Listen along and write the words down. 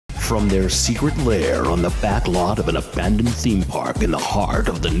From their secret lair on the back lot of an abandoned theme park in the heart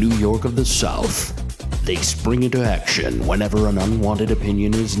of the New York of the South, they spring into action whenever an unwanted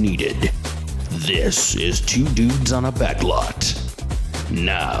opinion is needed. This is Two Dudes on a Backlot.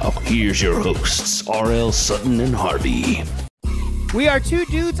 Now, here's your hosts, R.L. Sutton and Harvey. We are Two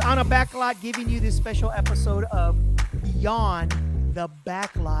Dudes on a Backlot, giving you this special episode of Beyond the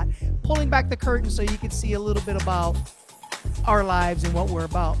Backlot, pulling back the curtain so you can see a little bit about our lives and what we're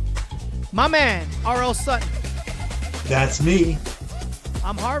about. My man, R.L. Sutton. That's me.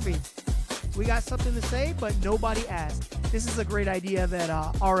 I'm Harvey. We got something to say, but nobody asked. This is a great idea that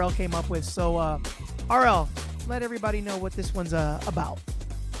R.L. came up with. So, R.L., let everybody know what this one's about.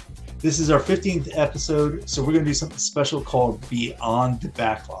 This is our 15th episode, so we're going to do something special called Beyond the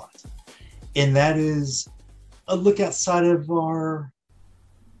Backlot. And that is a look outside of our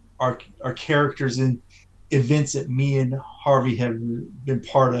characters and events that me and Harvey have been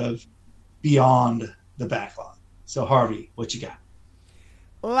part of beyond the backlot. So Harvey, what you got?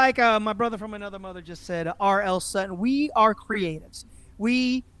 Like my brother from another mother just said, R.L. Sutton, we are creatives.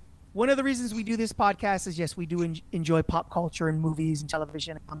 One of the reasons we do this podcast is, yes, we do enjoy pop culture and movies and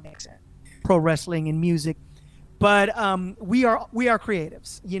television and comics and pro wrestling and music, but we are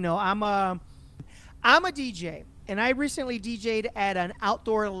creatives. You know, I'm a DJ, and I recently DJ'd at an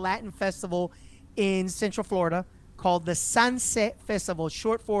outdoor Latin festival in Central Florida called the Sunset Festival,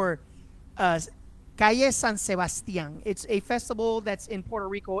 short for Calle San Sebastian. It's a festival that's in Puerto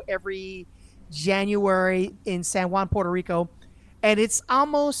Rico every January in San Juan, Puerto Rico. And it's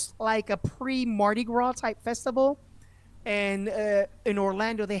almost like a pre-Mardi Gras type festival. And in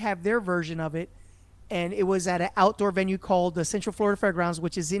Orlando, they have their version of it. And it was at an outdoor venue called the Central Florida Fairgrounds,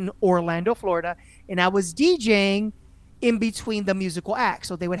 which is in Orlando, Florida. And I was DJing in between the musical acts.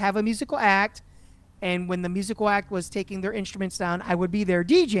 So they would have a musical act. And when the musical act was taking their instruments down, I would be there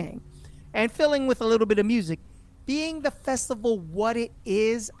DJing and filling with a little bit of music. Being the festival what it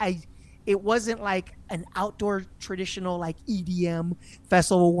is, it wasn't like an outdoor traditional like EDM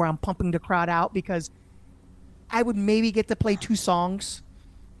festival where I'm pumping the crowd out, because I would maybe get to play 2 songs,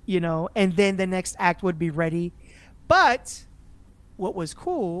 you know, and then the next act would be ready. But what was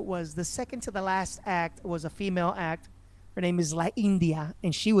cool was the second to the last act was a female act. Her name is La India,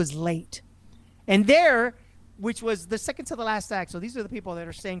 and she was late. And there, which was the second to the last act, so these are the people that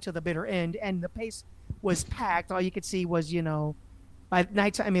are staying to the bitter end, and the pace was packed. All you could see was, you know, by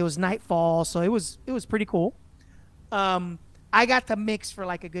nighttime, it was nightfall, so it was pretty cool. I got to mix for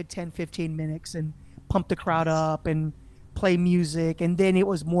like a good 10-15 minutes and pump the crowd up and play music, and then it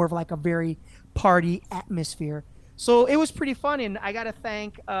was more of like a very party atmosphere. So it was pretty fun, and I got to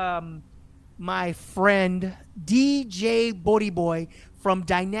thank my friend DJ Body Boy from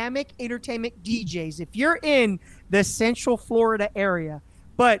Dynamic Entertainment DJs. If you're in the Central Florida area,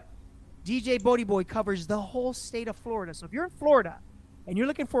 but DJ Body Boy covers the whole state of Florida. So if you're in Florida and you're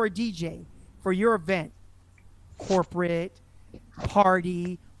looking for a DJ for your event, corporate,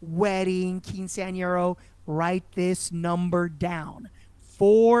 party, wedding, quinceañero, write this number down: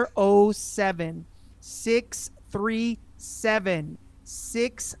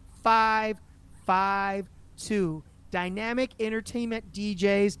 407-637-6552. Dynamic Entertainment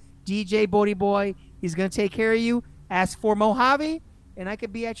DJs, DJ Body Boy. He's going to take care of you. Ask for Mojave, and I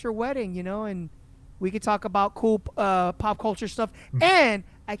could be at your wedding, you know, and we could talk about cool pop culture stuff, and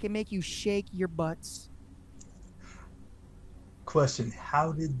I can make you shake your butts. Question: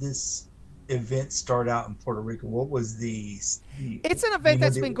 how did this event start out in Puerto Rico? What was it's an event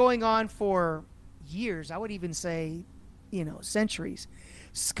that's been going on for years. I would even say, you know, centuries,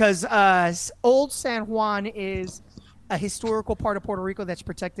 because Old San Juan is a historical part of Puerto Rico that's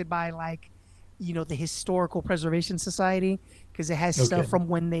protected by, like, you know, the Historical Preservation Society, because it has stuff from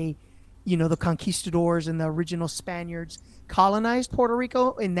when they, you know, the conquistadors and the original Spaniards colonized Puerto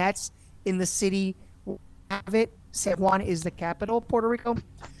Rico, and that's in the city of it. San Juan is the capital of Puerto Rico.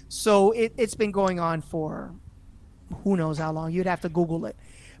 So it's been going on for who knows how long. You'd have to Google it.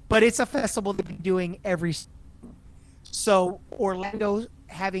 But it's a festival they've been doing every. So Orlando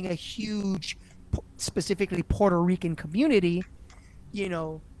having a huge, specifically Puerto Rican community, you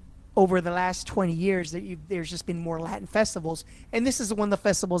know, over the last 20 years, there's just been more Latin festivals. And this is one of the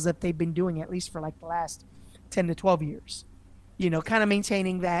festivals that they've been doing at least for like the last 10 to 12 years, you know, kind of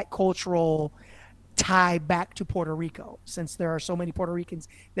maintaining that cultural tie back to Puerto Rico, since there are so many Puerto Ricans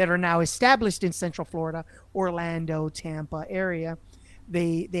that are now established in Central Florida, Orlando, Tampa area.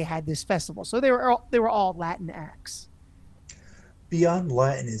 They had this festival. So they were all Latin acts. Beyond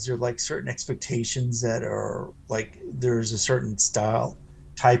Latin, is there like certain expectations that are like there's a certain style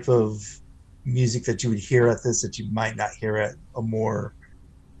type of music that you would hear at this that you might not hear at a more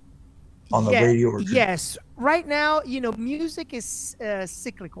on the radio? Or yes. Right now, music is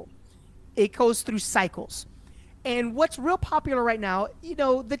cyclical. It goes through cycles. And what's real popular right now,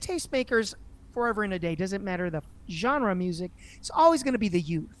 the tastemakers forever and a day, doesn't matter the genre of music, it's always going to be the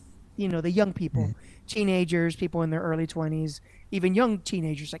youth, the young people, teenagers, people in their early 20s, even young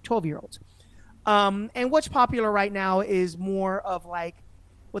teenagers, like 12-year-olds. And what's popular right now is more of like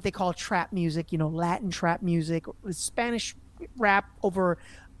what they call trap music, Latin trap music, Spanish rap over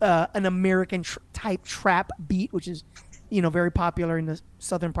an American type trap beat, which is, very popular in the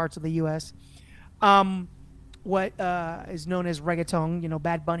southern parts of the U.S. What is known as reggaeton,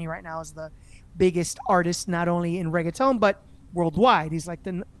 Bad Bunny right now is the biggest artist, not only in reggaeton, but worldwide. He's like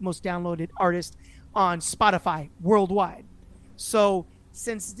the most downloaded artist on Spotify worldwide. So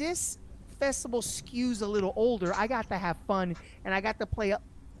since this festival skews a little older, I got to have fun, and I got to play,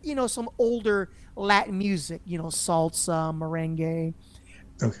 some older Latin music, salsa, merengue,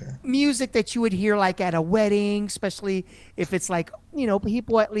 music that you would hear like at a wedding, especially if it's like,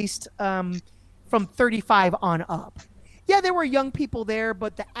 people at least from 35 on up. Yeah, there were young people there,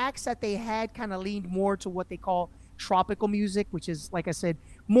 but the acts that they had kind of leaned more to what they call tropical music, which is, like I said,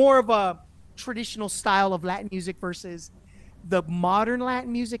 more of a traditional style of Latin music versus the modern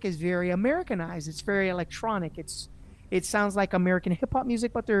Latin music is very Americanized. It's very electronic. It sounds like American hip hop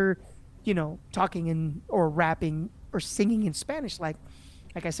music, but they're, talking in or rapping or singing in Spanish, like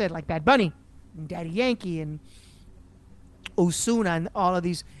I said, like Bad Bunny and Daddy Yankee and Ozuna and all of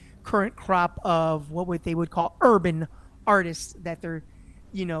these current crop of what they would call urban artists that they're,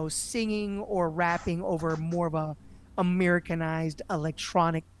 singing or rapping over more of a Americanized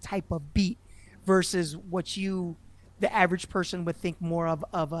electronic type of beat versus what the average person would think more of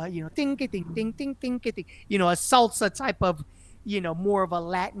a, ting, ting, ting, ting, ting, ting, a salsa type of, more of a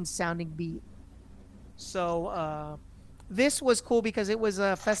Latin sounding beat. So, this was cool because it was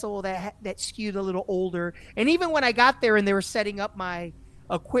a festival that skewed a little older. And even when I got there and they were setting up my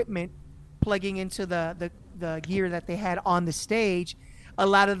equipment, plugging into the gear that they had on the stage, a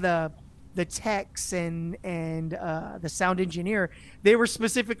lot of the techs and the sound engineer, they were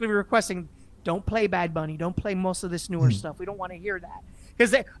specifically requesting, don't play Bad Bunny, don't play most of this newer stuff. We don't want to hear that,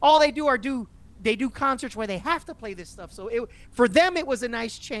 because they do concerts where they have to play this stuff. So for them it was a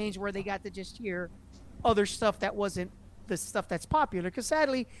nice change where they got to just hear other stuff that wasn't the stuff that's popular. Because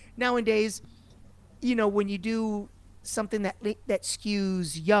sadly nowadays, when you do something that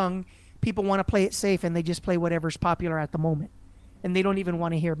skews young, people want to play it safe and they just play whatever's popular at the moment, and they don't even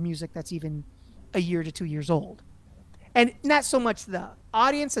want to hear music that's even a year to 2 years old. And not so much the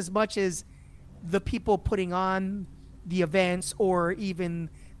audience as much as the people putting on the events, or even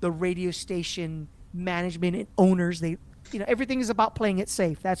the radio station management and owners. They, everything is about playing it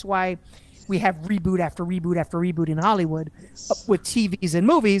safe. That's why we have reboot after reboot after reboot in Hollywood with TVs and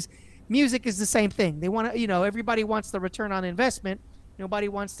movies. Music is the same thing. They want to, everybody wants the return on investment. Nobody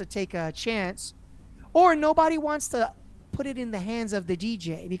wants to take a chance, or nobody wants to put it in the hands of the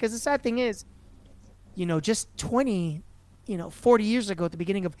DJ. Because the sad thing is, just 20, 40 years ago at the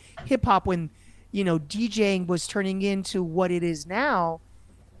beginning of hip hop, when, DJing was turning into what it is now,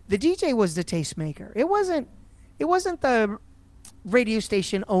 the DJ was the tastemaker. It wasn't the radio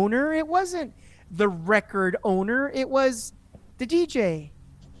station owner. It wasn't the record owner. It was the DJ.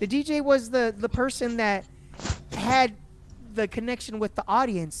 The DJ was the person that had the connection with the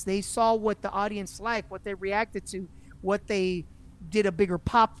audience. They saw what the audience liked, what they reacted to, what they did a bigger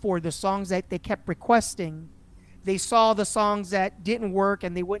pop for, the songs that they kept requesting. They saw the songs that didn't work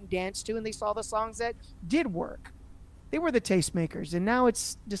and they wouldn't dance to, and they saw the songs that did work. They were the tastemakers, and now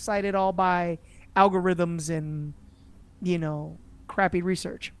it's decided all by algorithms and, crappy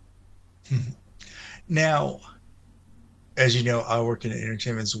research. Now, as you know, I work in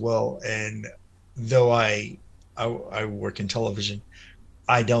entertainment as well, and though I work in television,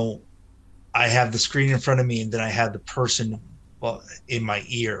 I have the screen in front of me, and then I have the person in my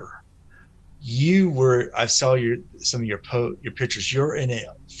ear. I saw some of your pictures. You're in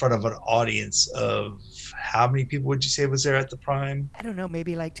front of an audience of how many people would you say was there at the Prime? I don't know,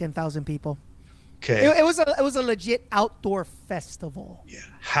 maybe like 10,000 people. Okay. It was a legit outdoor festival. Yeah.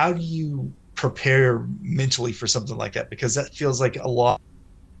 How do you prepare mentally for something like that? Because that feels like a lot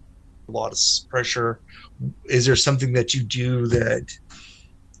of pressure. Is there something that you do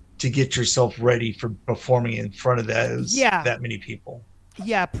to get yourself ready for performing in front of that many people?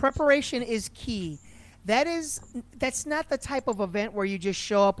 Yeah, preparation is key. That's not the type of event where you just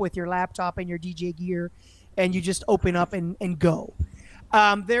show up with your laptop and your DJ gear and you just open up and go.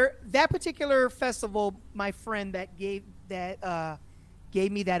 That particular festival, my friend that gave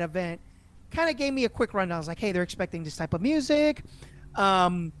me that event kind of gave me a quick rundown. I was like, hey, they're expecting this type of music.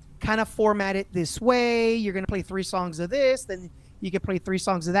 kind of format it this way. You're going to play 3 songs of this, then you can play 3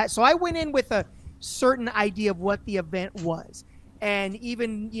 songs of that. So I went in with a certain idea of what the event was. And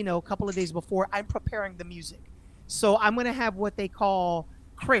even, a couple of days before, I'm preparing the music. So I'm going to have what they call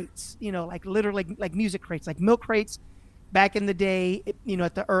crates, like literally like music crates, like milk crates. Back in the day,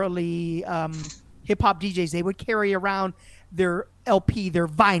 at the early hip hop DJs, they would carry around their LP, their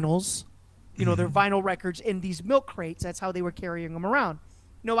vinyls, their vinyl records in these milk crates. That's how they were carrying them around.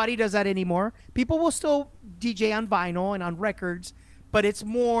 Nobody does that anymore. People will still DJ on vinyl and on records, but it's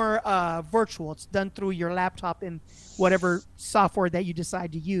more virtual. It's done through your laptop and whatever software that you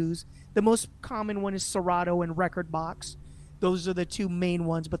decide to use. The most common one is Serato and Rekordbox. Those are the 2 main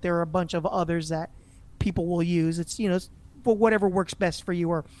ones, but there are a bunch of others that people will use. It's, for whatever works best for you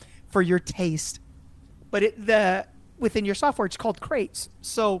or for your taste. But within your software, it's called crates.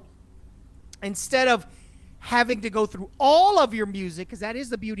 So instead of having to go through all of your music, because that is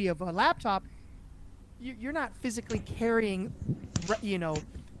the beauty of a laptop, you're not physically carrying,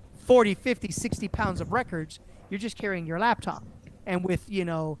 40, 50, 60 pounds of records. You're just carrying your laptop. And with,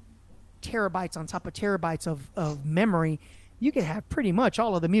 terabytes on top of terabytes of memory, you can have pretty much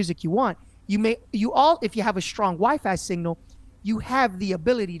all of the music you want. If you have a strong Wi-Fi signal, you have the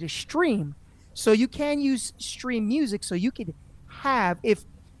ability to stream. So you can use stream music. So you could have, if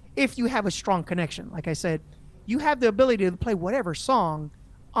you have a strong connection, like I said, you have the ability to play whatever song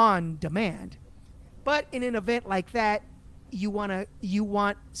on demand. But in an event like that, you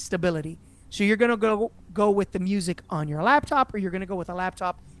want stability. So you're gonna go with the music on your laptop, or you're gonna go with a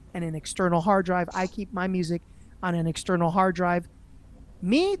laptop and an external hard drive. I keep my music on an external hard drive.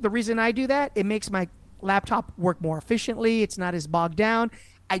 The reason I do that, it makes my laptop work more efficiently. It's not as bogged down.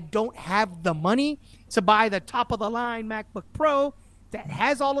 I don't have the money to buy the top of the line MacBook Pro that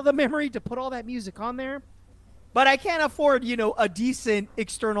has all of the memory to put all that music on there. But I can't afford, a decent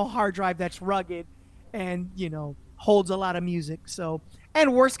external hard drive that's rugged and, holds a lot of music. So,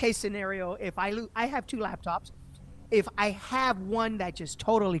 and worst case scenario, if I have 2 laptops. If I have one that just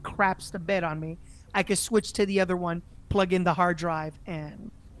totally craps the bed on me, I could switch to the other one, plug in the hard drive,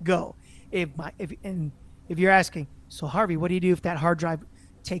 and go. If you're asking, so Harvey, what do you do if that hard drive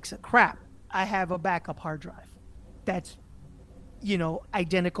takes a crap? I have a backup hard drive that's,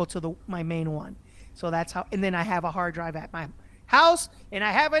 identical to my main one. So that's how. And then I have a hard drive at my house, and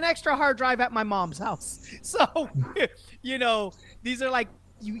I have an extra hard drive at my mom's house. So, these are like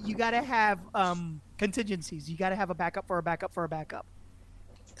you got to have contingencies. You got to have a backup for a backup for a backup.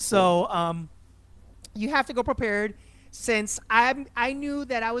 So you have to go prepared. Since I knew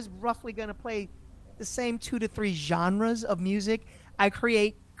that I was roughly going to play the same 2 to 3 genres of music, I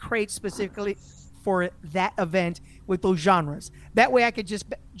create crates specifically for that event with those genres. That way I could just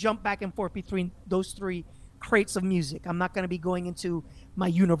jump back and forth between those 3 crates of music. I'm not going to be going into my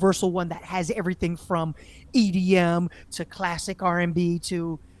universal one that has everything from EDM to classic R&B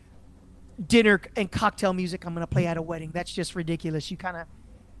to dinner and cocktail music I'm going to play at a wedding. That's just ridiculous. You kind of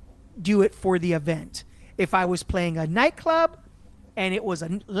do it for the event. If I was playing a nightclub and it was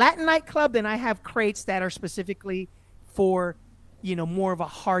a Latin nightclub, then I have crates that are specifically for, more of a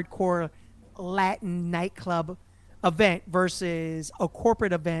hardcore Latin nightclub event versus a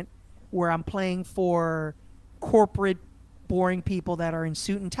corporate event where I'm playing for corporate boring people that are in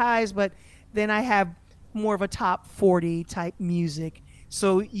suit and ties, but then I have more of a top 40 type music.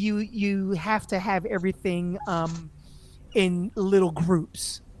 So you have to have everything in little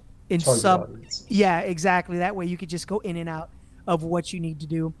groups. Yeah, exactly. That way you could just go in and out of what you need to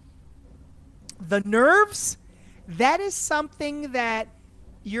do. The nerves, that is something that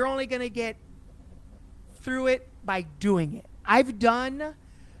you're only going to get through it by doing it. I've done,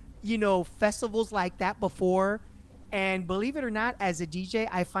 festivals like that before. And believe it or not, as a DJ,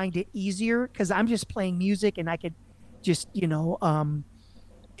 I find it easier because I'm just playing music and I could just,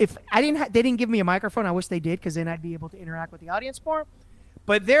 if I didn't, they didn't give me a microphone. I wish they did, because then I'd be able to interact with the audience more.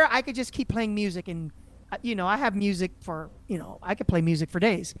 But there, I could just keep playing music, and I have music for, I could play music for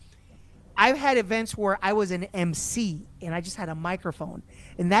days. I've had events where I was an MC and I just had a microphone,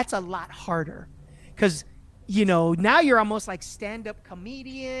 and that's a lot harder because, now you're almost like stand-up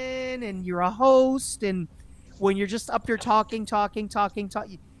comedian and you're a host, and when you're just up there talking, it's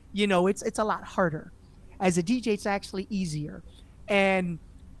a lot harder. As a DJ, it's actually easier. And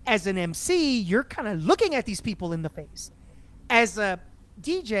as an MC, you're kind of looking at these people in the face. As a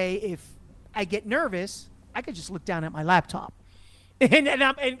DJ, if I get nervous, I could just look down at my laptop and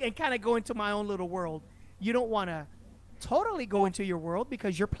kind of go into my own little world. You don't want to totally go into your world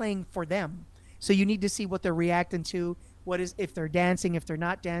because you're playing for them. So you need to see what they're reacting to, if they're dancing, if they're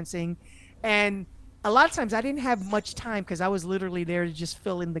not dancing. And a lot of times I didn't have much time because I was literally there to just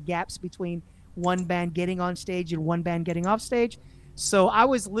fill in the gaps between one band getting on stage and one band getting off stage. So I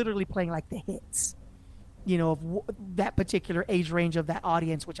was literally playing like the hits, of that particular age range of that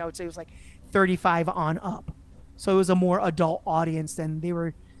audience, which I would say was like 35 on up. So it was a more adult audience than they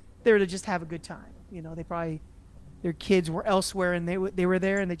were there to just have a good time. They probably, their kids were elsewhere and they were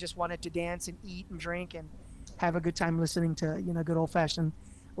there and they just wanted to dance and eat and drink and have a good time listening to, good old fashioned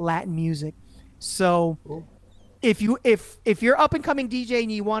Latin music. So Cool. if you're up and coming DJ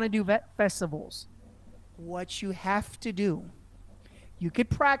and you want to do festivals, what you have to do, you could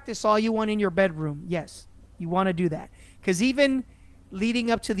practice all you want in your bedroom. Yes, you want to do that. Because even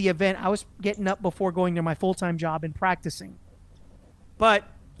leading up to the event, I was getting up before going to my full-time job and practicing. But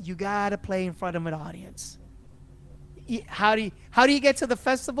you got to play in front of an audience. How do you get to the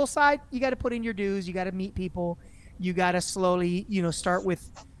festival side? You got to put in your dues. You got to meet people. You got to slowly, start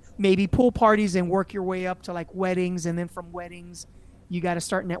with maybe pool parties and work your way up to like weddings. And then from weddings, you got to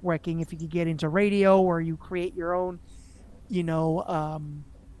start networking. If you could get into radio or you create your own,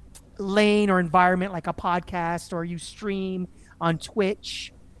 lane or environment like a podcast, or you stream on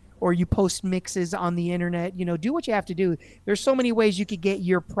Twitch, or you post mixes on the internet, do what you have to do. There's so many ways you could get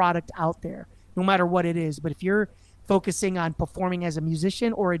your product out there, no matter what it is. But if you're focusing on performing as a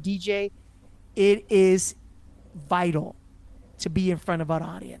musician or a DJ, it is vital to be in front of an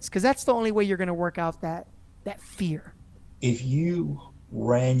audience, because that's the only way you're going to work out that fear. If you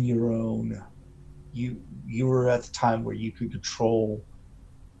ran your own, you were at the time where you could control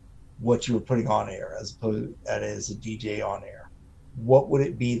what you were putting on air as opposed as a DJ on air, what would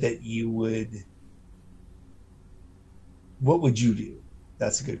it be that what would you do?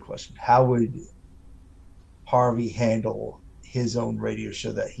 That's a good question. How would Harvey handle his own radio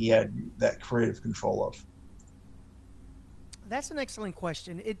show that he had that creative control of? That's an excellent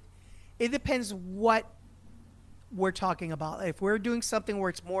question. It depends what we're talking about. If we're doing something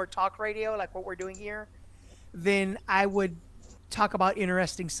where it's more talk radio, like what we're doing here, then I would talk about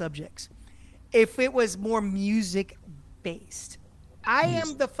interesting subjects. If it was more music based, I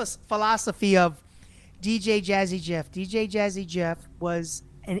am the philosophy of DJ Jazzy Jeff. DJ Jazzy Jeff was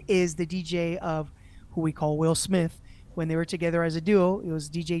and is the DJ of who we call Will Smith. When they were together as a duo, it was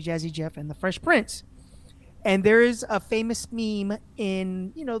DJ Jazzy Jeff and the Fresh Prince. And there is a famous meme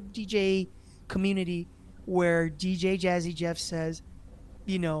in, DJ community where DJ Jazzy Jeff says,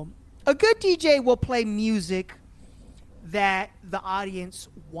 a good DJ will play music that the audience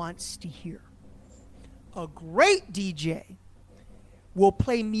wants to hear. A great DJ will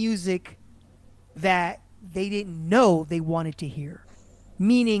play music that they didn't know they wanted to hear.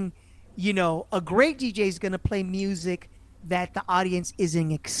 Meaning, a great DJ is going to play music that the audience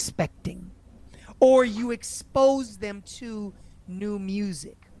isn't expecting. Or you expose them to new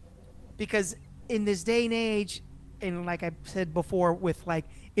music. Because in this day and age, and like I said before with like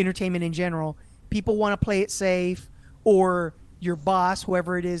entertainment in general, people want to play it safe, or your boss,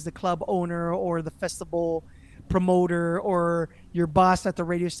 whoever it is, the club owner or the festival promoter or your boss at the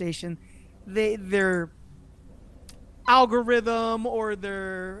radio station, their algorithm or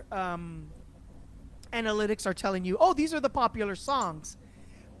their analytics are telling you, oh, these are the popular songs.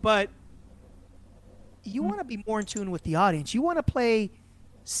 But you want to be more in tune with the audience. You want to play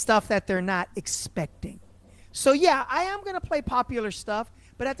stuff that they're not expecting. So yeah, I am going to play popular stuff,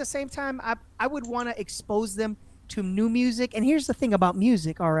 but at the same time, I would want to expose them to new music. And here's the thing about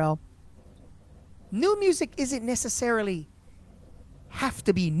music, RL. New music isn't necessarily have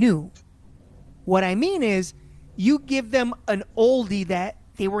to be new. What I mean is you give them an oldie that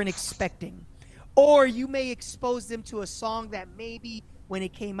they weren't expecting. Or you may expose them to a song that maybe when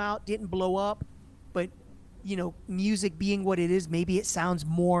it came out didn't blow up, but music being what it is, maybe it sounds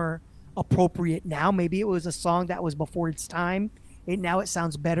more appropriate now. Maybe it was a song that was before its time, and now it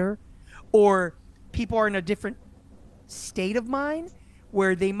sounds better. Or people are in a different state of mind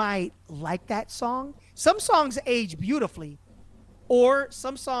where they might like that song. Some songs age beautifully, or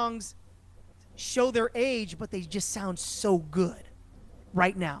some songs show their age, but they just sound so good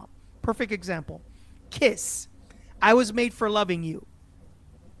right now. Perfect example. Kiss. I Was Made for Loving You.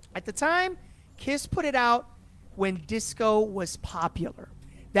 At the time, Kiss put it out when disco was popular.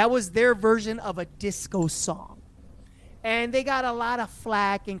 That was their version of a disco song. And they got a lot of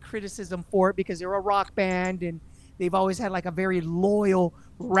flack and criticism for it because they're a rock band and they've always had like a very loyal,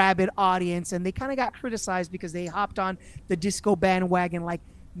 rabid audience. And they kind of got criticized because they hopped on the disco bandwagon like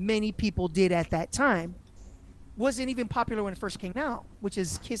many people did at that time. Wasn't even popular when it first came out, which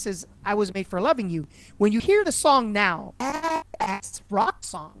is Kiss's I Was Made for Loving You. When you hear the song now, that's rock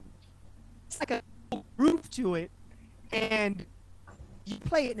song. It's like a groove to it. And You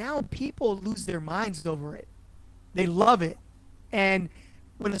play it now, people lose their minds over it. They love it. And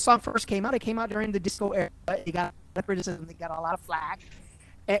when the song first came out, it came out during the disco era. It got a lot of criticism. They got a lot of flack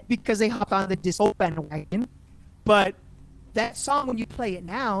because they hopped on the disco bandwagon. But that song, when you play it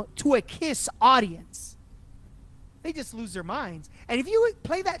now to a Kiss audience, they just lose their minds. And if you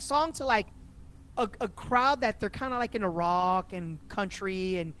play that song to like a crowd that they're kind of like into rock and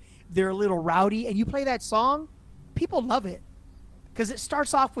country and they're a little rowdy, and you play that song, people love it because it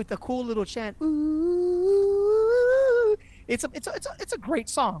starts off with a cool little chant. Ooh, it's a great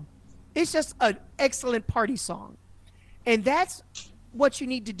song. It's just an excellent party song, and that's what you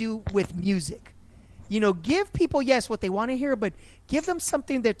need to do with music. Give people, yes, what they want to hear, but give them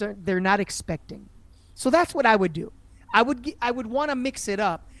something that they're not expecting. So that's what I would do. I would want to mix it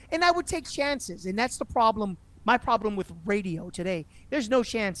up, and I would take chances. And that's the problem. My problem with radio today, there's no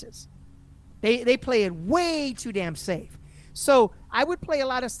chances. They play it way too damn safe. So I would play a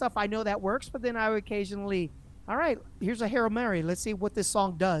lot of stuff I know that works, but then I would occasionally, all right, here's a Hail Mary. Let's see what this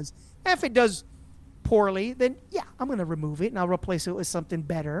song does. And if it does poorly, then yeah, I'm going to remove it and I'll replace it with something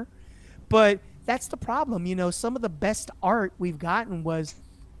better. But that's the problem. Some of the best art we've gotten was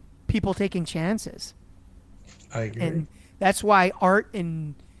people taking chances. I agree. And that's why art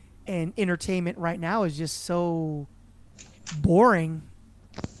and entertainment right now is just so boring.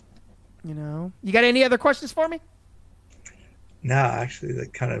 You got any other questions for me? No, actually,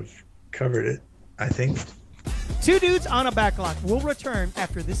 that kind of covered it, I think. Two Dudes on a Backlot will return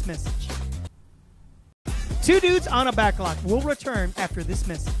after this message. Two Dudes on a Backlot will return after this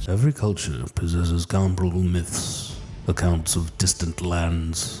message. Every culture possesses comparable myths, accounts of distant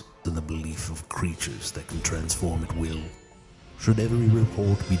lands, and the belief of creatures that can transform at will. Should every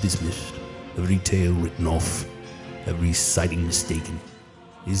report be dismissed, every tale written off, every sighting mistaken?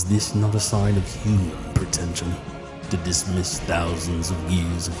 Is this not a sign of human pretension to dismiss thousands of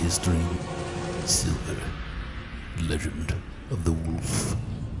years of history? Silver, Legend of the Wolf.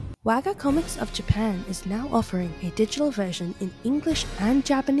 Waga Comics of Japan is now offering a digital version in English and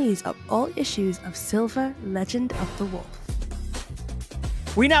Japanese of all issues of Silver, Legend of the Wolf.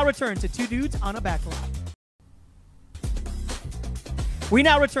 We now return to Two Dudes on a Backlot. We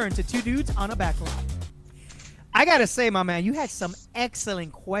now return to Two Dudes on a Backlot. I gotta say, my man, you had some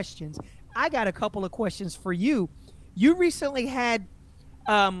excellent questions. I got a couple of questions for you. You recently had,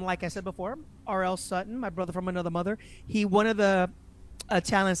 like I said before, R.L. Sutton, my brother from another mother. One of the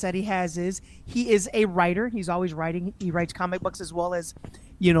talents that he has is he is a writer. He's always writing. He writes comic books as well as,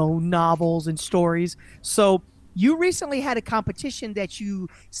 novels and stories. So you recently had a competition that you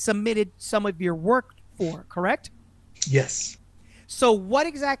submitted some of your work for, correct? Yes. So what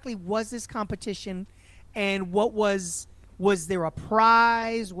exactly was this competition, and what was there a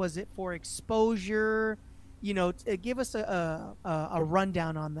prize? Was it for exposure? Give us a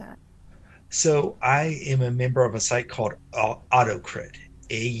rundown on that. So I am a member of a site called Autocrit,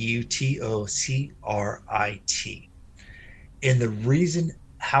 AUTOCRIT. And the reason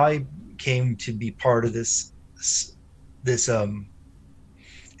how I came to be part of this it's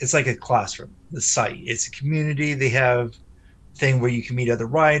like a classroom, the site. It's a community. They have thing where you can meet other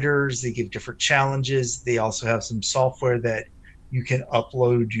writers. They give different challenges. They also have some software that you can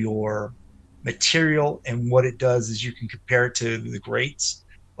upload your material, and what it does is you can compare it to the greats.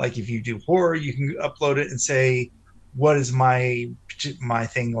 Like if you do horror, you can upload it and say, what is my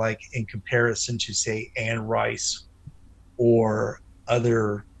thing like in comparison to, say, Anne Rice or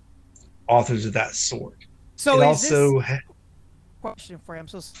other authors of that sort. So it is also this question for you? I'm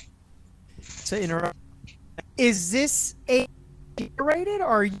so to interrupt. Is this a rated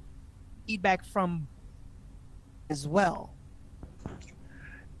or feedback from as well?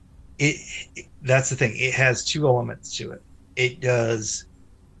 That's the thing. It has two elements to it.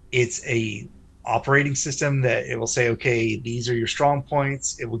 It's a operating system that it will say, okay, these are your strong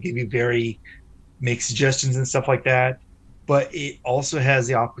points. It will give you make suggestions and stuff like that. But it also has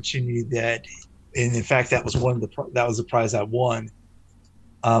the opportunity that, and in fact, that was the prize I won.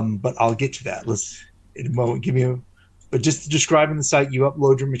 But I'll get to that. In a moment. But just describing the site, you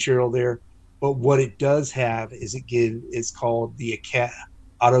upload your material there. But what it does have is it's called the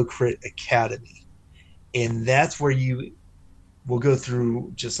Autocrit Academy, and that's where you will go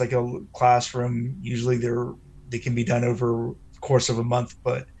through just like a classroom. Usually they can be done over the course of a month,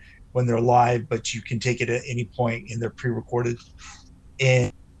 but when they're live, but you can take it at any point and they're pre-recorded.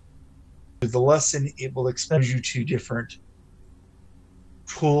 And the lesson, it will expose you to different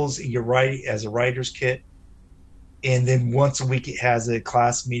tools in your writing as a writer's kit. And then once a week, it has a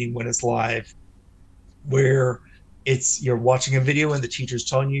class meeting when it's live, where It's you're watching a video and the teacher's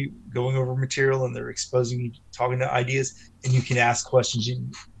telling you, going over material, and they're exposing you, talking to ideas, and you can ask questions.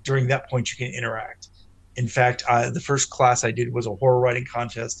 During that point, you can interact. In fact, the first class I did was a horror writing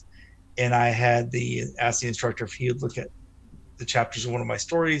contest, and I had asked the instructor if he would look at the chapters of one of my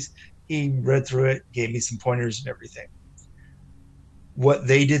stories. He read through it, gave me some pointers and everything. What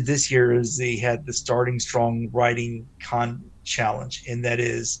they did this year is they had the Starting Strong Writing Challenge, and that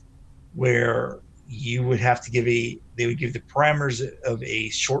is where you would have to they would give the parameters of a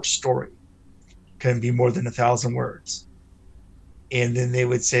short story. Couldn't be more than 1,000 words. And then they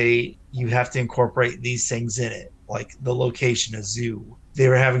would say, you have to incorporate these things in it, like the location, a zoo. They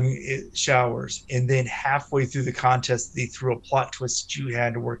were having showers. And then halfway through the contest, they threw a plot twist that you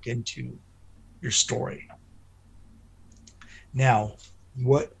had to work into your story. Now,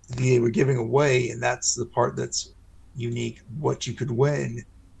 what they were giving away, and that's the part that's unique, what you could win,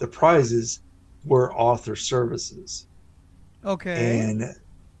 the prizes were author services. Okay. And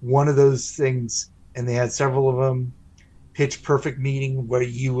one of those things, and they had several of them, pitch perfect meeting where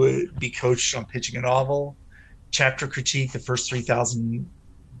you would be coached on pitching a novel, chapter critique, the first 3,000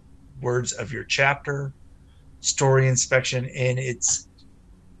 words of your chapter, story inspection. And it's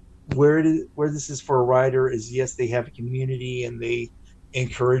where this is for a writer is, yes, they have a community and they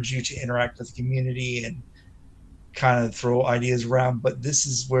encourage you to interact with the community and kind of throw ideas around, but this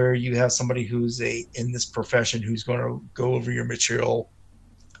is where you have somebody who's in this profession who's going to go over your material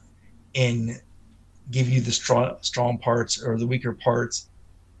and give you the strong parts or the weaker parts.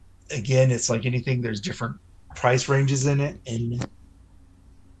 Again, it's like anything, there's different price ranges in it, and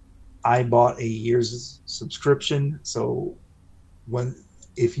I bought a year's subscription, so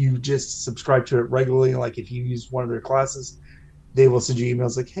if you just subscribe to it regularly, like if you use one of their classes, they will send you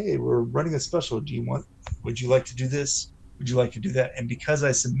emails like, hey, we're running a special. Would you like to do this? Would you like to do that? And because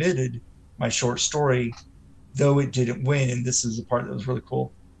I submitted my short story, though it didn't win, and this is the part that was really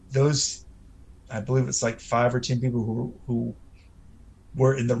cool, I believe it's like 5 or 10 people who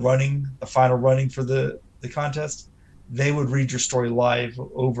were in the final running for the contest, they would read your story live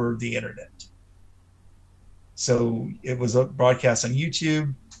over the internet. So it was a broadcast on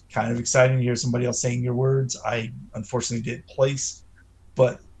YouTube. Kind of exciting to hear somebody else saying your words. I unfortunately didn't place,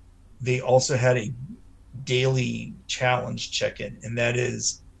 but they also had a daily challenge check-in, and that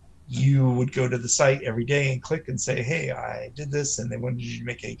is you would go to the site every day and click and say, hey, I did this, and they wanted you to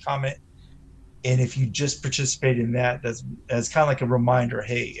make a comment. And if you just participate in that, that's kind of like a reminder,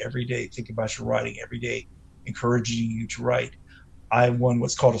 hey, every day think about your writing, every day encouraging you to write. I won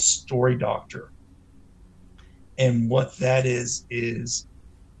what's called a story doctor. And what that is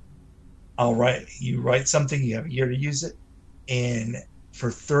you write something, you have a year to use it, and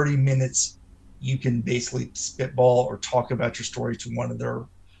for 30 minutes you can basically spitball or talk about your story to one of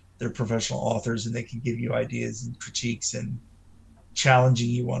their professional authors, and they can give you ideas and critiques and challenging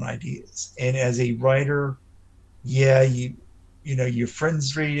you on ideas. And as a writer, yeah, you know your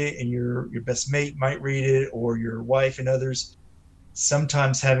friends read it, and your best mate might read it, or your wife and others.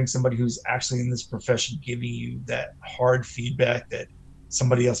 Sometimes having somebody who's actually in this profession giving you that hard feedback that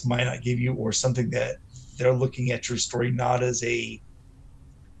somebody else might not give you, or something that they're looking at your story not as a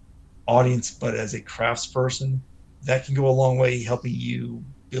audience but as a craftsperson, that can go a long way helping you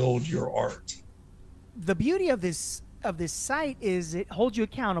build your art. The beauty of this site is it holds you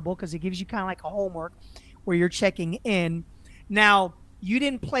accountable because it gives you kind of like a homework where you're checking in. Now, you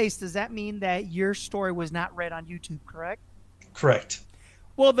didn't place. Does that mean that your story was not read on YouTube, correct? Correct.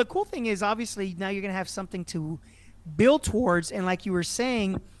 Well, the cool thing is obviously now you're going to have something to build towards. And like you were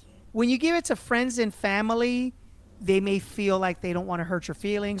saying, when you give it to friends and family, they may feel like they don't want to hurt your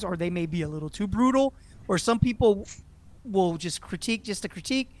feelings, or they may be a little too brutal, or some people will just critique just to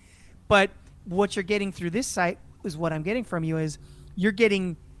critique. But what you're getting through this site is what I'm getting from you is you're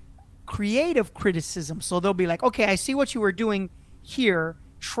getting creative criticism. So they'll be like, okay, I see what you were doing here.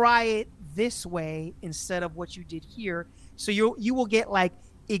 Try it this way instead of what you did here. So you will get like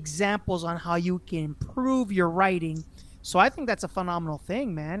examples on how you can improve your writing. So I think that's a phenomenal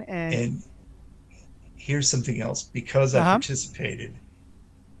thing, man. And here's something else. Because I participated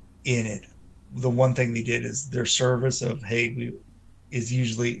in it, the one thing they did is their service of, hey, they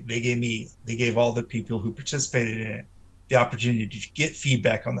gave all the people who participated in it the opportunity to get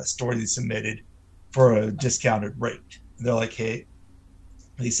feedback on that story they submitted for a discounted rate. And they're like, hey,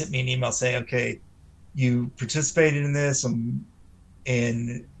 they sent me an email saying, okay, you participated in this,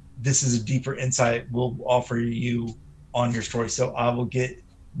 and this is a deeper insight we'll offer you on your story. So I will get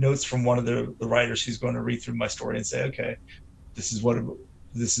notes from one of the writers who's going to read through my story and say, okay, this is what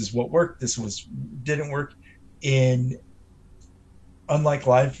worked, didn't work. And unlike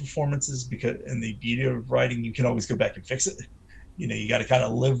live performances, because in the beauty of writing, you can always go back and fix it. You got to kind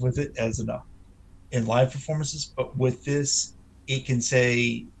of live with it as in live performances. But with this, it can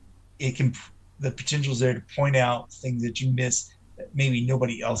say, it can, the potential is there to point out things that you miss that maybe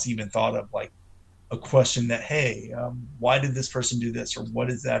nobody else even thought of, like a question that, hey, why did this person do this, or what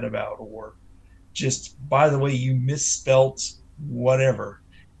is that about, or just, by the way, you misspelt whatever.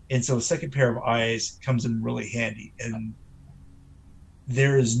 And so a second pair of eyes comes in really handy. And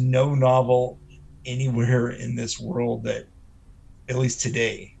there is no novel anywhere in this world that, at least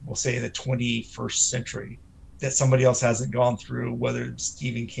today, we'll say in the 21st century, that somebody else hasn't gone through, whether it's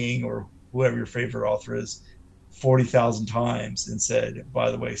Stephen King or whoever your favorite author is, 40,000 times and said, by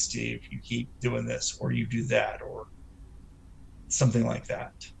the way, Steve, you keep doing this, or you do that, or something like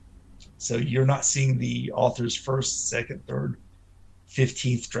that. So you're not seeing the author's first, second, third,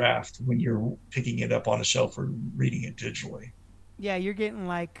 15th draft when you're picking it up on a shelf or reading it digitally. Yeah, you're getting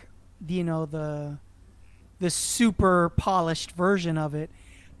like, the super polished version of it.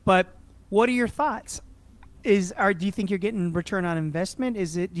 But what are your thoughts? Do you think you're getting return on investment?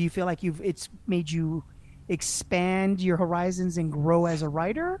 Do you feel like it's made you expand your horizons and grow as a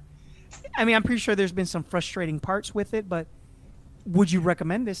writer? I mean, I'm pretty sure there's been some frustrating parts with it, but would you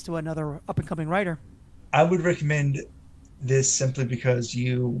recommend this to another up and coming writer? I would recommend this simply because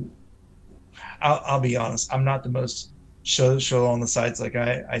I'll be honest, I'm not the most show on the sites. Like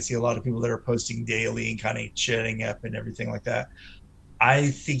I see a lot of people that are posting daily and kind of chatting up and everything like that. I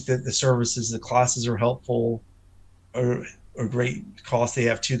think that the services, the classes are helpful, or great cost. They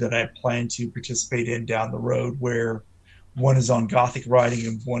have two that I plan to participate in down the road, where one is on Gothic writing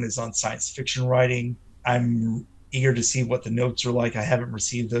and one is on science fiction writing. I'm eager to see what the notes are like. I haven't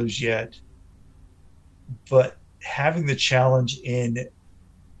received those yet, but having the challenge in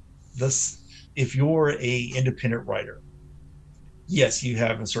this, if you're a independent writer, yes, you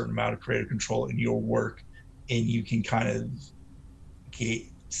have a certain amount of creative control in your work, and you can kind of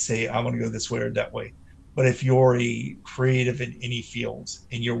say, I want to go this way or that way. But if you're a creative in any field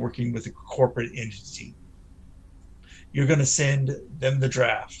and you're working with a corporate entity, you're going to send them the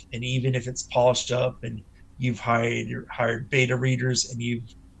draft. And even if it's polished up and you've hired beta readers and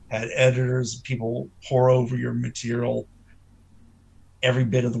you've had editors, people pour over your material every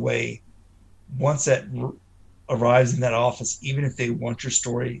bit of the way, once that arrives in that office, even if they want your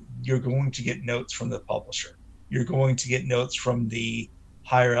story, you're going to get notes from the publisher. You're going to get notes from the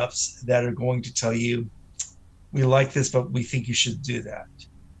higher ups that are going to tell you, we like this, but we think you should do that.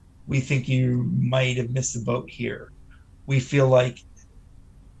 We think you might have missed the boat here. We feel like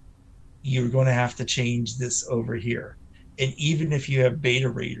you're going to have to change this over here. And even if you have beta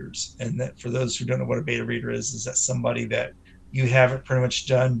readers, and that, for those who don't know what a beta reader is that somebody that you have it pretty much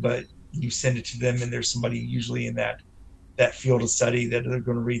done, but you send it to them, and there's somebody usually in that field of study that they're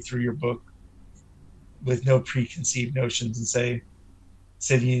going to read through your book with no preconceived notions and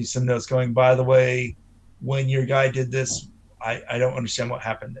send you some notes going, by the way, when your guy did this, I don't understand what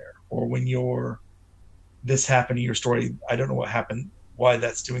happened there. Or when this happened in your story, I don't know what happened, why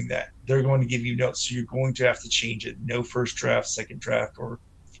that's doing that. They're going to give you notes, so you're going to have to change it. No first draft, second draft, or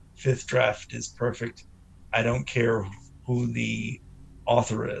fifth draft is perfect. I don't care who the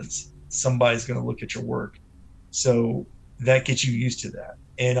author is. Somebody's going to look at your work. So that gets you used to that.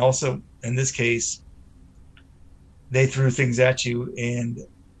 And also, in this case, they threw things at you, and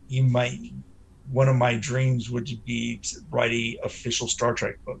one of my dreams would be to write an official Star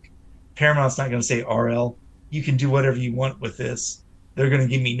Trek book. Paramount's not going to say, RL, you can do whatever you want with this. They're going to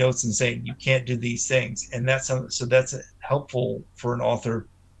give me notes and saying, you can't do these things. And that's helpful for an author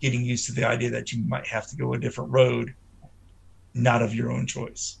getting used to the idea that you might have to go a different road, not of your own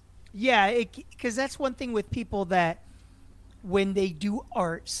choice. Yeah, because that's one thing with people that when they do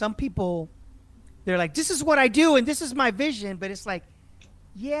art, some people, they're like, this is what I do and this is my vision. But it's like,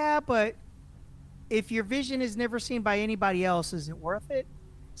 yeah, but if your vision is never seen by anybody else, is it worth it?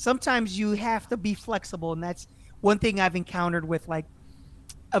 Sometimes you have to be flexible. And that's one thing I've encountered with like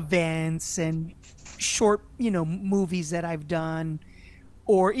events and short, movies that I've done,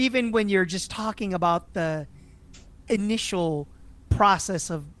 or even when you're just talking about the initial process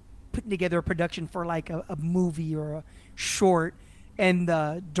of putting together a production for like a movie or a short, and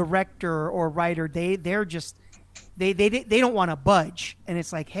the director or writer, they don't want to budge. And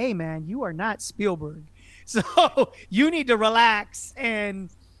it's like, hey man, you are not Spielberg. So you need to relax and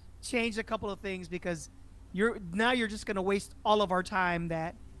change a couple of things, because you're just going to waste all of our time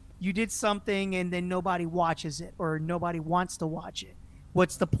that you did something and then nobody watches it or nobody wants to watch it.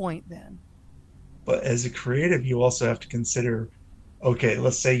 What's the point then? But as a creative, you also have to consider, okay,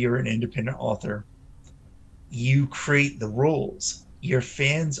 let's say you're an independent author. You create the rules. your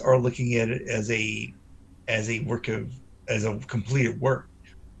fans are looking at it as a completed work.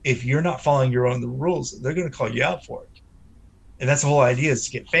 If you're not following your own rules, they're going to call you out for it. And that's the whole idea, is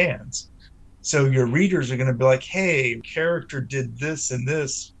to get fans. So your readers are going to be like, hey, character did this and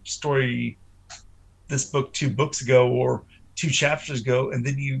this story, this book 2 books ago or 2 chapters ago, and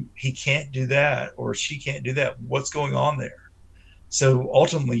then he can't do that or she can't do that. What's going on there? So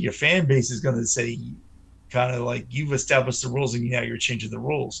ultimately your fan base is going to say, kind of like, you've established the rules and now you're changing the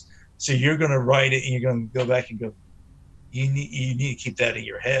rules. So you're going to write it and you're going to go back and go, you need to keep that in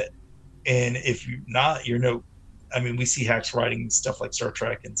your head. And if you're not, we see hacks writing stuff like Star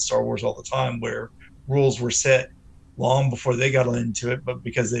Trek and Star Wars all the time, where rules were set long before they got into it, but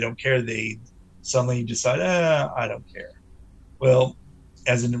because they don't care, they suddenly decide, I don't care. Well,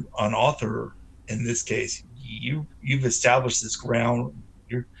 as an author, in this case, you've established this ground.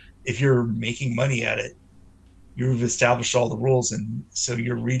 If you're making money at it, you've established all the rules, and so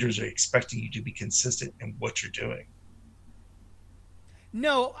your readers are expecting you to be consistent in what you're doing.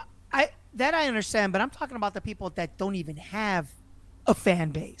 No, I understand, but I'm talking about the people that don't even have a fan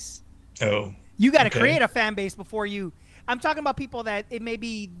base. Oh, you got to create a fan base before you. I'm talking about people that it may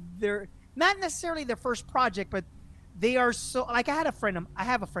be their, not necessarily their first project, but they are so, like, I have a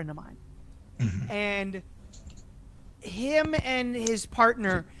friend of mine, mm-hmm. and him and his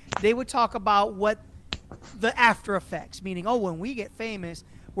partner, they would talk about what the after effects, meaning, oh, when we get famous,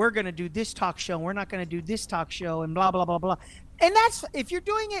 we're going to do this talk show, we're not going to do this talk show, and blah, blah, blah, blah. And that's, if you're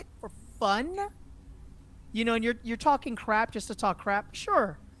doing it for fun, and you're talking crap just to talk crap,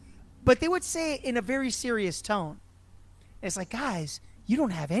 sure. But they would say it in a very serious tone. It's like, guys, you don't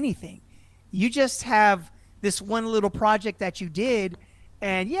have anything. You just have this one little project that you did,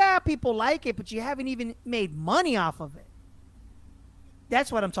 and yeah, people like it, but you haven't even made money off of it.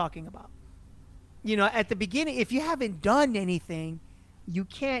 That's what I'm talking about. At the beginning, if you haven't done anything, you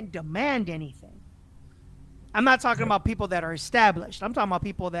can't demand anything. I'm not talking about people that are established. I'm talking about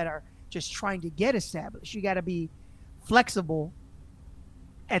people that are just trying to get established. You got to be flexible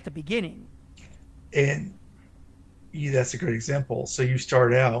at the beginning. And that's a great example. So you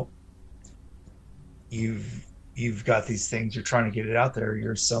start out, you've got these things, you're trying to get it out there.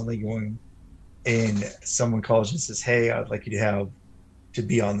 You're suddenly going, and someone calls you and says, hey, I'd like you to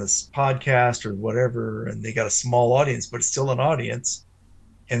be on this podcast or whatever. And they got a small audience, but it's still an audience.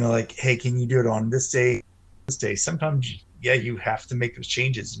 And they're like, hey, can you do it on this day? Sometimes, you have to make those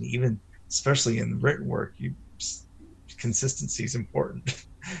changes, and even especially in the written work, consistency is important.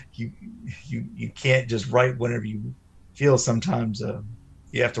 you can't just write whenever you feel. Sometimes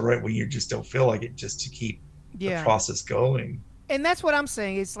you have to write when you just don't feel like it, just to keep the process going. And that's what I'm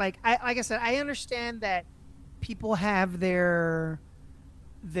saying. It's like I said, I understand that people have their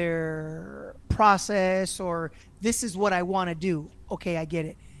process, or this is what I want to do. Okay, I get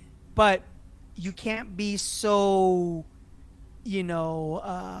it, but you can't be so,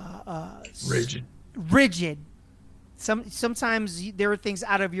 rigid. Sometimes there are things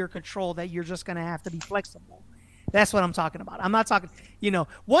out of your control that you're just going to have to be flexible. That's what I'm talking about. I'm not talking,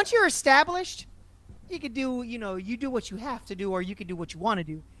 once you're established, you could do, you do what you have to do, or you could do what you want to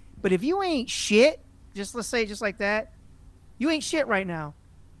do. But if you ain't shit, let's say just like that, you ain't shit right now,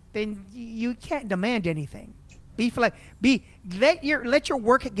 then you can't demand anything. Let your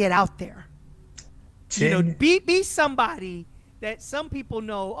work get out there. Be somebody that some people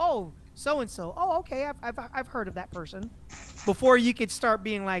know. Oh, so and so. Oh, okay, I've heard of that person. Before you could start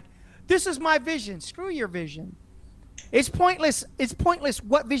being like, this is my vision. Screw your vision. It's pointless. It's pointless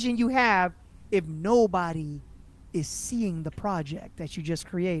what vision you have if nobody is seeing the project that you just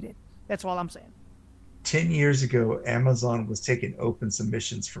created. That's all I'm saying. 10 years ago, Amazon was taking open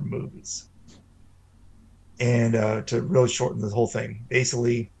submissions for movies. And to really shorten the whole thing,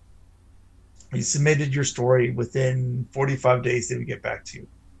 basically, you submitted your story, within 45 days, they would get back to you.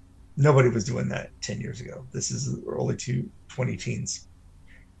 Nobody was doing that 10 years ago. This is early 20 teens.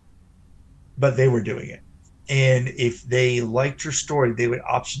 But they were doing it. And if they liked your story, they would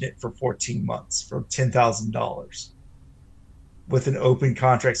option it for 14 months for $10,000. With an open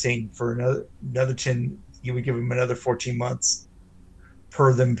contract saying for another 10, you would give them another 14 months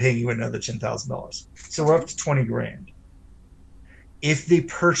per them paying you another $10,000. So we're up to 20 grand. If they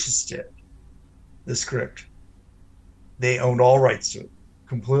purchased it, the script, they owned all rights to it,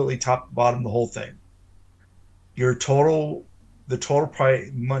 completely top to bottom, the whole thing. The total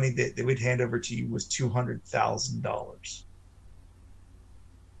money that they would hand over to you was $200,000.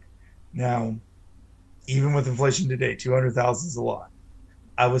 Now, even with inflation today, $200,000 is a lot.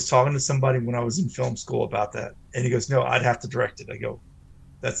 I was talking to somebody when I was in film school about that, and he goes, no, I'd have to direct it. I go,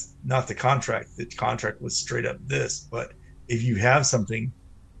 that's not the contract. The contract was straight up this, but if you have something,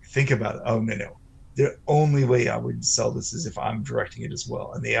 think about it. Oh, no. The only way I would sell this is if I'm directing it as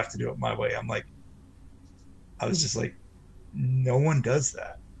well, and they have to do it my way. I was just like, no one does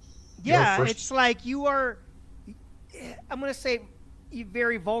that. Yeah, it's like you are. I'm gonna say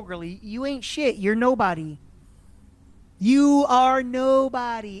very vulgarly, you ain't shit. You're nobody. You are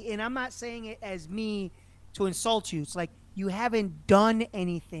nobody, and I'm not saying it as me to insult you. It's like you haven't done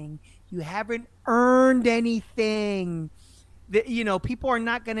anything. You haven't earned anything. People are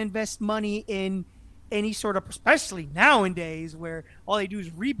not going to invest money in any sort of, especially nowadays where all they do is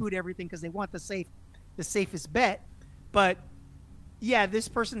reboot everything because they want the safest bet. But yeah, this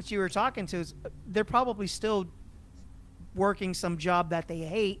person that you were talking to they're probably still working some job that they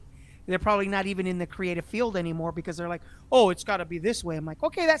hate. They're probably not even in the creative field anymore because they're like, oh, it's got to be this way. I'm like,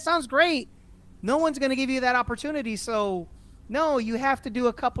 okay, that sounds great. No one's going to give you that opportunity. So no, you have to do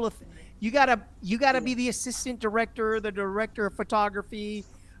a couple of you gotta be the assistant director, the director of photography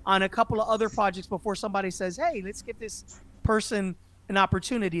on a couple of other projects before somebody says, hey, let's give this person an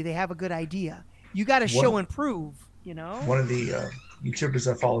opportunity. They have a good idea. You got to show and prove, One of the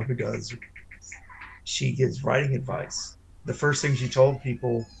YouTubers I follow who does, she gives writing advice. The first thing she told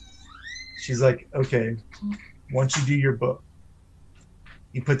people, she's like, okay, once you do your book,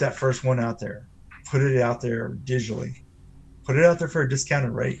 you put that first one out there, put it out there digitally, put it out there for a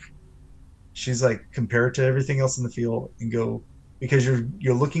discounted rate. She's like, compare it to everything else in the field and go, because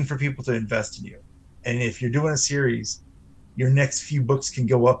you're looking for people to invest in you. And if you're doing a series, your next few books can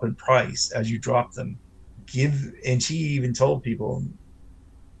go up in price as you drop them. And she even told people,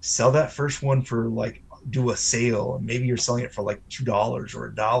 sell that first one for do a sale, and maybe you're selling it for $2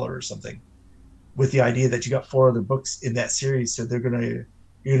 or $1 or something, with the idea that you got 4 other books in that series, so you're gonna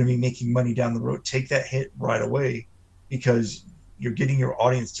be making money down the road. Take that hit right away because you're getting your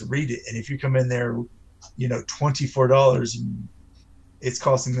audience to read it. And if you come in there, $24, and it's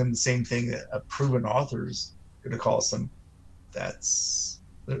costing them the same thing that a proven author is going to cost them,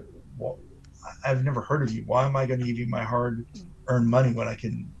 I've never heard of you. Why am I going to give you my hard-earned money when I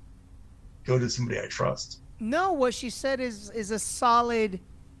can go to somebody I trust? No, what she said is a solid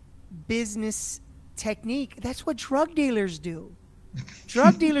business technique. That's what drug dealers do.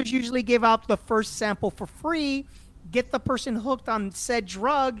 Drug dealers usually give out the first sample for free, get the person hooked on said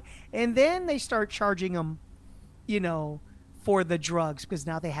drug, and then they start charging them, for the drugs because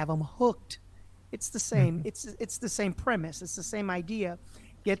now they have them hooked. It's the same. It's the same premise. It's the same idea.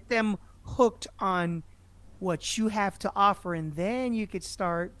 Get them hooked on what you have to offer, and then you could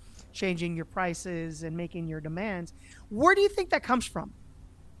start changing your prices and making your demands. Where do you think that comes from?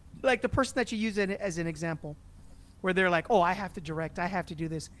 Like the person that you use as an example, where they're like, oh, I have to direct, I have to do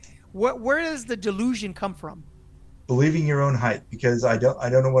this. Where does the delusion come from? Believing your own hype, because I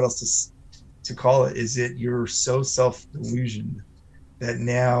don't know what else to call it. Is it you're so self-delusioned that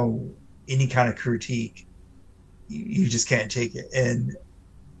now any kind of critique, you just can't take it. And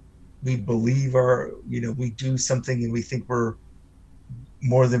we believe we do something and we think we're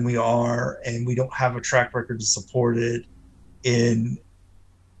more than we are, and we don't have a track record to support it. And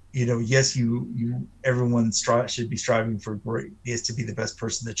yes, everyone should be striving for greatness, to be the best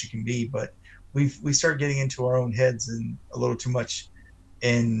person that you can be, but we start getting into our own heads and a little too much.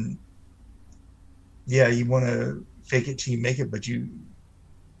 And yeah, you want to fake it till you make it, but you've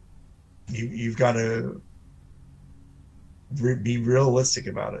got to be realistic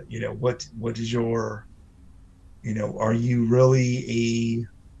about it. What is your, are you really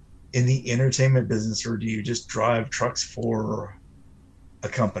in the entertainment business, or do you just drive trucks for a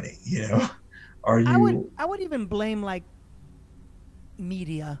company? Are you? I would even blame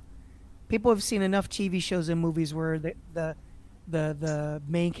media. People have seen enough TV shows and movies where the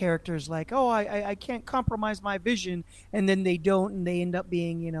main character is like, oh, I can't compromise my vision, and then they don't, and they end up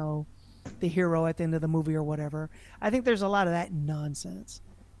being the hero at the end of the movie or whatever. I think there's a lot of that nonsense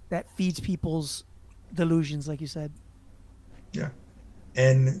that feeds people's delusions, like you said. Yeah,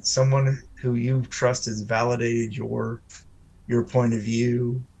 and someone who you trust has validated your point of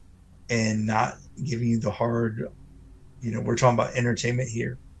view and not giving you the hard. We're talking about entertainment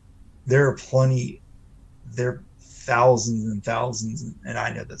here. There are thousands and thousands, and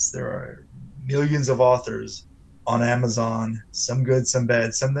I know this, there are millions of authors on Amazon, some good, some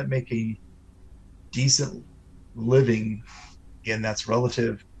bad, some that make a decent living, again, that's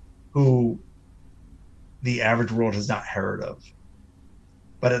relative, who the average world has not heard of.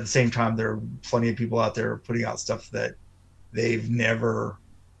 But at the same time, there are plenty of people out there putting out stuff that they've never,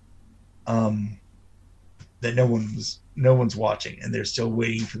 that no one's watching, and they're still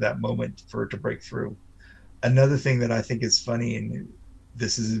waiting for that moment for it to break through. Another thing that I think is funny, and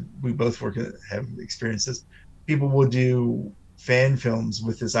we both have experienced this, people will do fan films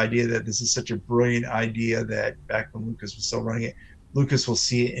with this idea that this is such a brilliant idea that back when Lucas was still running it, Lucas will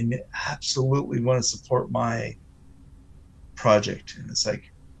see it and absolutely want to support my project. And it's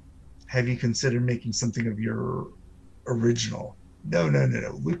like, have you considered making something of your original? No, no, no,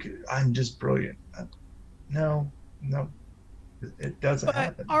 no. Lucas, I'm just brilliant. No, no, it doesn't But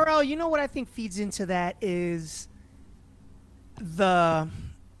happen. RL, you know what I think feeds into that is the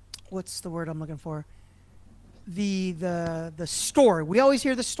what's the word I'm looking for? The story. We always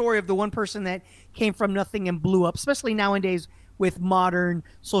hear the story of the one person that came from nothing and blew up, especially nowadays with modern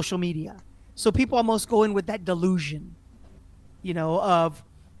social media. So people almost go in with that delusion, of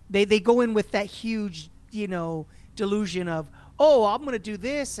they go in with that huge, delusion of, oh, I'm gonna do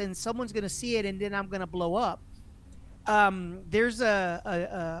this and someone's gonna see it and then I'm gonna blow up. There's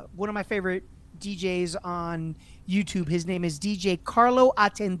a one of my favorite DJs on YouTube. His name is DJ Carlo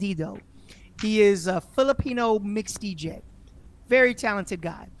Atendido. He is a Filipino mixed DJ, very talented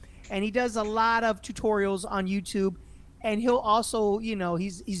guy, and he does a lot of tutorials on YouTube. And he'll also,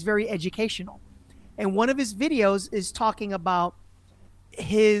 he's very educational. And one of his videos is talking about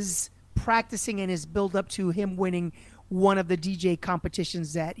his practicing and his build up to him winning one of the DJ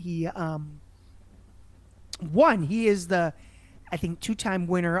competitions that he won. He is the, I think, 2-time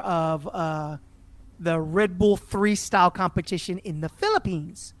winner of the Red Bull 3 style competition in the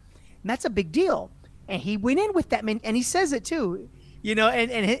Philippines. And that's a big deal. And he went in with that, man, and he says it too, and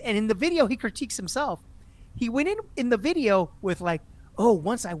in the video he critiques himself. He went in the video with like, oh,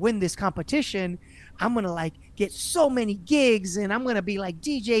 once I win this competition, I'm going to like get so many gigs and I'm going to be like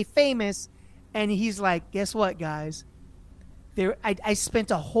DJ famous. And he's like, guess what, guys? I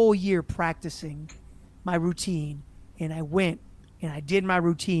spent a whole year practicing my routine, and I went and I did my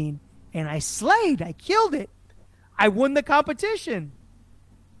routine and I slayed. I killed it. I won the competition.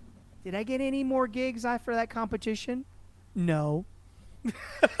 Did I get any more gigs after that competition? No.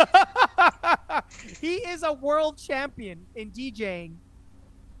 He is a world champion in DJing,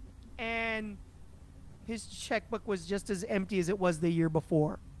 and his checkbook was just as empty as it was the year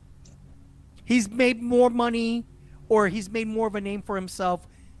before. He's made more money, or he's made more of a name for himself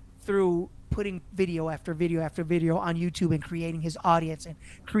through putting video after video after video on YouTube and creating his audience and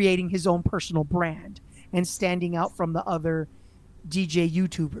creating his own personal brand and standing out from the other DJ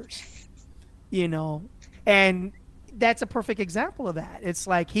YouTubers, and that's a perfect example of that. It's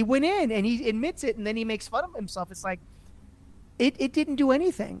like he went in and he admits it, and then he makes fun of himself. It's like it didn't do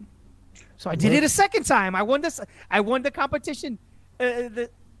anything. So I did it a second time. I won the competition a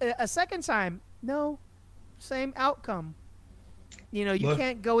second time. No, same outcome. You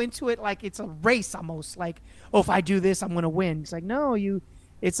can't go into it like it's a race almost. Like, oh, if I do this, I'm gonna win. It's like, no,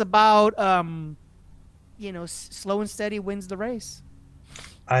 it's about slow and steady wins the race.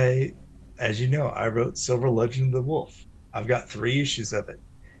 As you know, I wrote Silver Legend of the Wolf. I've got 3 issues of it.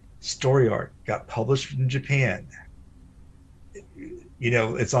 Story arc got published in Japan.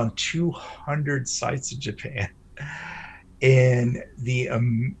 It's on 200 sites in Japan. And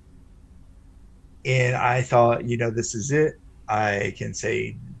and I thought, this is it. I can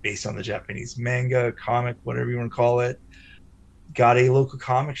say, based on the Japanese manga, comic, whatever you want to call it, got a local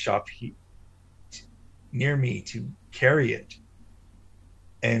comic shop near me to carry it.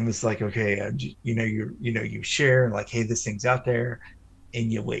 And was like, okay, you share and like, hey, this thing's out there,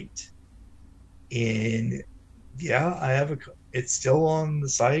 and you wait. And yeah, I have it's still on the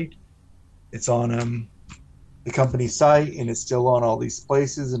site. It's on the company site, and it's still on all these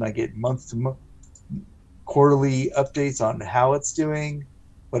places, and I get month to month quarterly updates on how it's doing.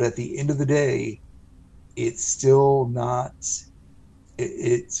 But at the end of the day, it's still not.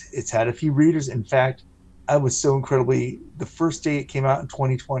 It's had a few readers. In fact, I was so the first day it came out in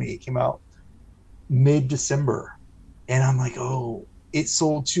 2020, it came out mid-December. And I'm like, oh, it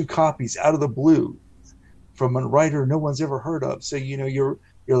sold 2 copies out of the blue from a writer no one's ever heard of. So, you're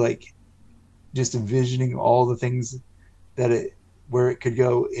like just envisioning all the things where it could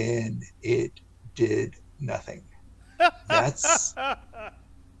go, and it did nothing. That's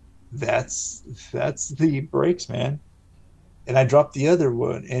the breaks, man. And I dropped the other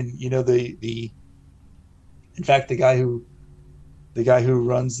one. And, in fact, the guy who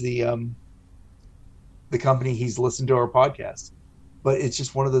runs the company, he's listened to our podcast. But it's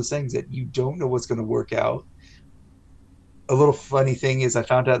just one of those things that you don't know what's going to work out. A little funny thing is I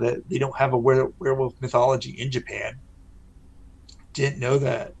found out that they don't have a werewolf mythology in Japan. Didn't know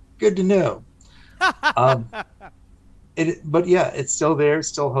that. Good to know. But yeah, it's still there, it's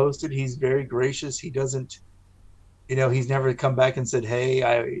still hosted. He's very gracious. He doesn't, he's never come back and said, hey,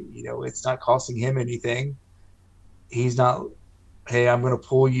 it's not costing him anything. He's not hey, I'm going to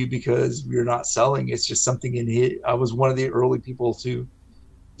pull you because we're not selling. It's just something in his. I was one of the early people to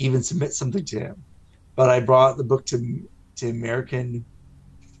even submit something to him, but I brought the book to American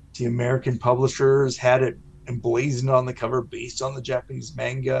publishers, had it emblazoned on the cover based on the Japanese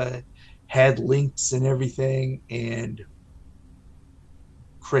manga, had links and everything, and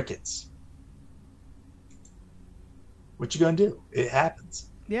crickets. What you gonna do? It happens.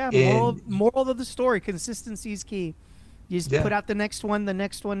 Yeah, And moral of the story: consistency is key. You just yeah, put out the next one, the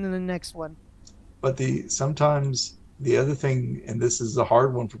next one, and the next one. but sometimes the other thing, and this is a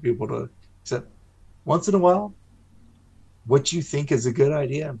hard one for people to accept, once in a while, what you think is a good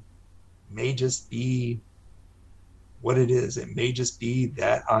idea may just be what it is. It may just be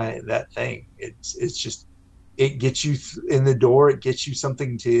that thing. It's just, it gets you in the door. It gets you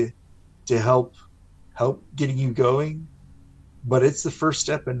something to help getting you going. But it's the first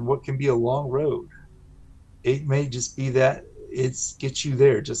step in what can be a long road. It may just be that it's gets you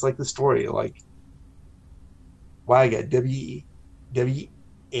there, just like the story. Like, why I got WAGA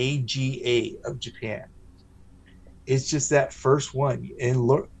of Japan. It's just that first one, and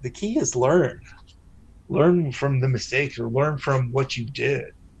the key is learn from the mistakes or learn from what you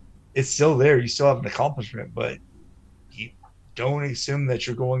did. It's still there. You still have an accomplishment, but you don't assume that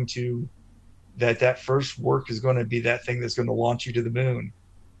you're going to that first work is going to be that thing that's going to launch you to the moon.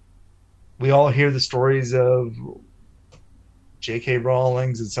 We all hear the stories of J.K.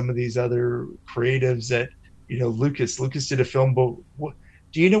 Rowling's and some of these other creatives that, Lucas did a film, but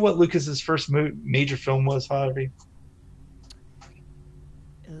do you know what Lucas's first major film was, Javi?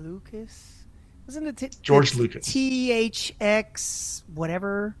 Lucas, wasn't it George Lucas? THX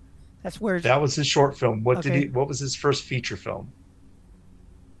whatever. That's where that was his short film. What okay. what was his first feature film?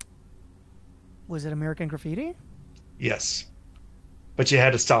 Was it American Graffiti? Yes. But you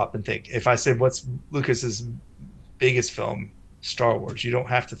had to stop and think. If I said what's Lucas's biggest film, Star Wars, you don't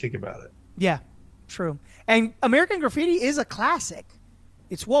have to think about it. Yeah, true. And American Graffiti is a classic.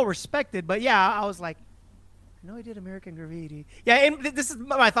 It's well respected, but yeah, I was like, I know he did American Graffiti. Yeah, and this is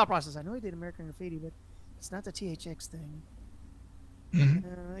my thought process. I know he did American Graffiti, but it's not the THX thing.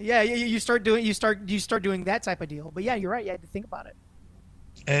 Mm-hmm. Yeah, you start doing that type of deal. But yeah, you're right. You had to think about it.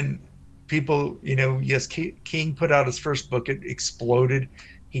 And people, yes, King put out his first book. It exploded.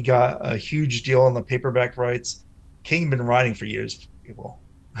 He got a huge deal on the paperback rights. King been writing for years, people.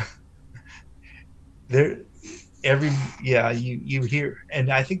 You hear,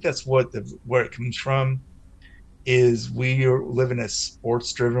 and I think that's where it comes from. Is we live in a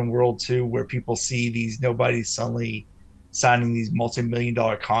sports-driven world too, where people see these nobody's suddenly signing these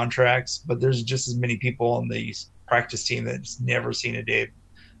multi-million-dollar contracts, but there's just as many people on the practice team that's never seen a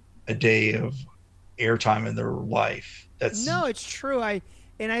day of airtime in their life. No, it's true. I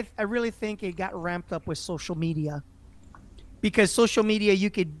really think it got ramped up with social media, because social media, you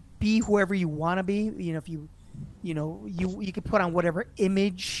could be whoever you want to be. If you could put on whatever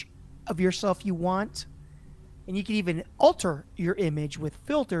image of yourself you want. And you can even alter your image with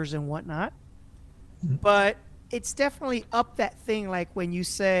filters and whatnot. But it's definitely up that thing, like when you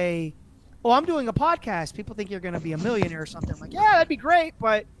say, oh, I'm doing a podcast, people think you're going to be a millionaire or something. I'm like, yeah, that'd be great,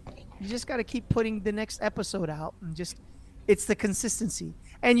 but you just got to keep putting the next episode out. And it's the consistency.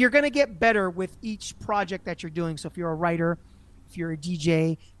 And you're going to get better with each project that you're doing. So if you're a writer, if you're a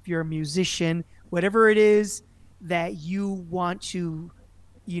DJ, if you're a musician, whatever it is that you want to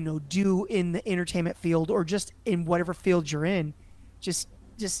do in the entertainment field, or just in whatever field you're in, just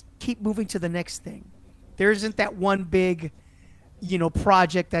keep moving to the next thing. There isn't that one big,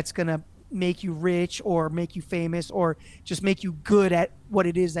 project that's going to make you rich or make you famous or just make you good at what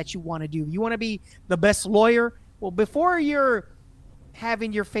it is that you want to do. You want to be the best lawyer? Well, before you're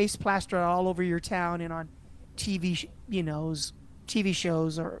having your face plastered all over your town and on TV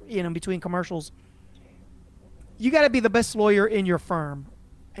shows or, between commercials, you got to be the best lawyer in your firm.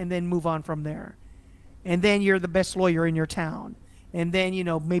 And then move on from there. And then you're the best lawyer in your town. And then,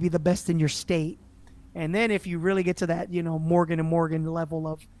 maybe the best in your state. And then if you really get to that, Morgan & Morgan level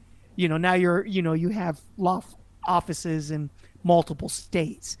of, now you're, you have law offices in multiple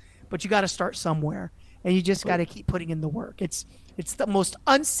states. But you got to start somewhere. And you just got to keep putting in the work. It's the most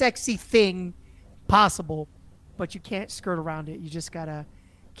unsexy thing possible, but you can't skirt around it. You just got to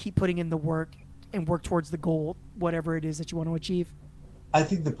keep putting in the work and work towards the goal, whatever it is that you want to achieve. I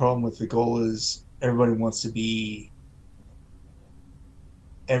think the problem with the goal is everyone's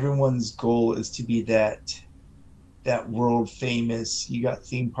goal is to be that world famous. You got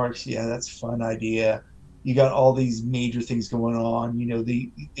theme parks, yeah, that's a fun idea. You got all these major things going on.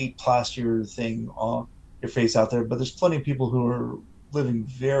 They plaster your thing on your face out there, but there's plenty of people who are living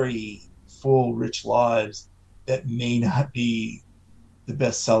very full, rich lives that may not be the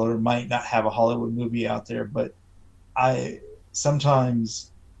bestseller, might not have a Hollywood movie out there, but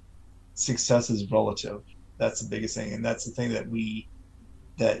sometimes success is relative. That's the biggest thing, and that's the thing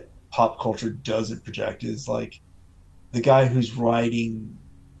that pop culture doesn't project, is like the guy who's writing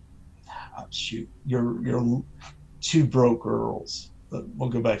your Two Broke Girls. We'll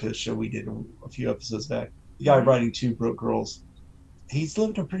go back to the show we did a few episodes back. The guy writing Two Broke Girls, he's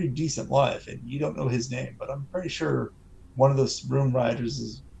lived a pretty decent life, and you don't know his name, but I'm pretty sure one of those room writers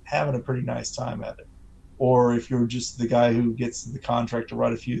is having a pretty nice time at it. Or if you're just the guy who gets the contract to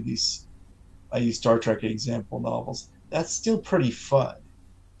write a few of these, I use Star Trek example novels, that's still pretty fun.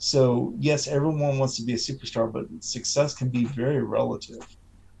 So yes, everyone wants to be a superstar, but success can be very relative.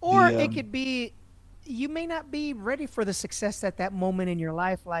 Or it could be, you may not be ready for the success at that moment in your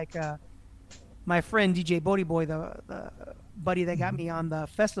life. Like my friend DJ Bodie Boy, the buddy that got me on the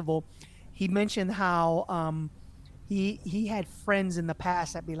festival, he mentioned how he had friends in the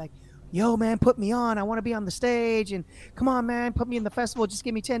past that be like, yo man, put me on, I want to be on the stage, and come on man, put me in the festival, just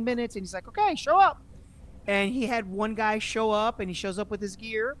give me 10 minutes. And he's like, okay, show up. And he had one guy show up, and he shows up with his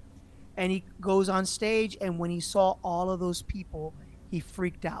gear, and he goes on stage, and when he saw all of those people, he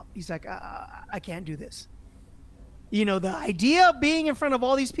freaked out. He's like, I can't do this. You know, the idea of being in front of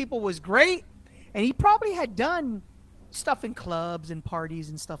all these people was great, and he probably had done stuff in clubs and parties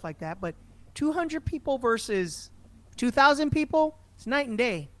and stuff like that, but 200 people versus 2,000 people, it's night and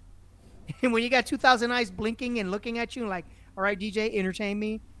day. And when you got 2,000 eyes blinking and looking at you, like, all right, DJ, entertain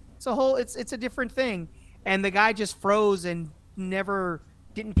me. It's a different thing. And the guy just froze and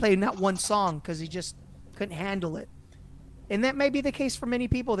didn't play not one song because he just couldn't handle it. And that may be the case for many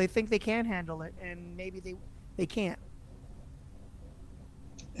people. They think they can handle it, and maybe they can't.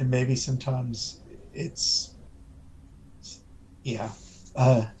 And maybe sometimes it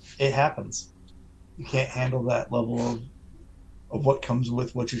happens. You can't handle that level of what comes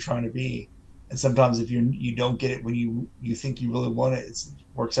with what you're trying to be. And sometimes if you don't get it when you think you really want it, it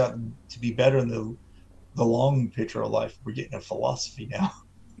works out to be better in the long picture of life. We're getting a philosophy now.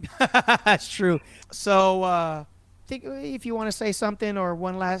 That's true. So think if you want to say something, or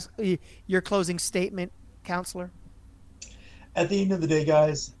one last, your closing statement, counselor. At the end of the day,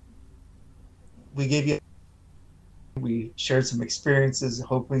 guys, we shared some experiences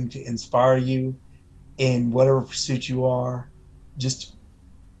hoping to inspire you in whatever pursuit you are. Just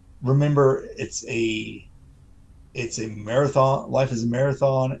remember, it's a marathon. Life is a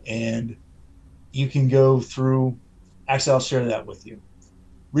marathon, and you can go through. Actually, I'll share that with you.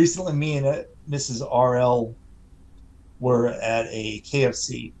 Recently, me and Mrs. RL were at a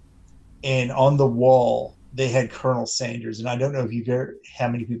KFC, and on the wall they had Colonel Sanders. And I don't know how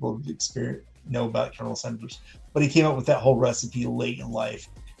many people have know about Colonel Sanders, but he came up with that whole recipe late in life.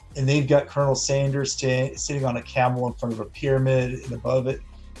 And they've got Colonel Sanders sitting on a camel in front of a pyramid, and above it,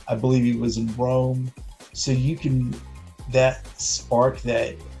 I believe he was in Rome. So that spark,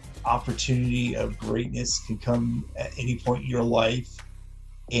 that opportunity of greatness can come at any point in your life.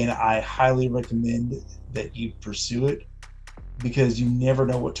 And I highly recommend that you pursue it, because you never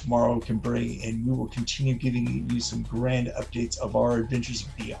know what tomorrow can bring. And we will continue giving you some grand updates of our adventures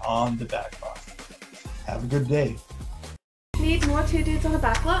beyond the Backlot. Have a good day. Need more Two Dudes on a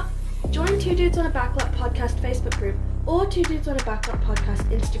Backlot? Join Two Dudes on a Backlot podcast Facebook group, or Two Dudes on a Backlot podcast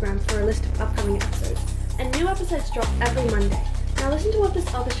Instagram for a list of upcoming episodes. And new episodes drop every Monday. Now listen to what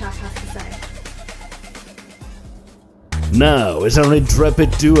this other chap has to say. Now, as our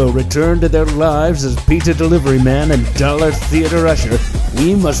intrepid duo return to their lives as pizza delivery man and dollar theater usher,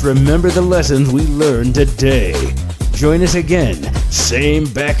 we must remember the lessons we learned today. Join us again, same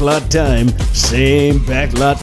Backlot time, same Backlot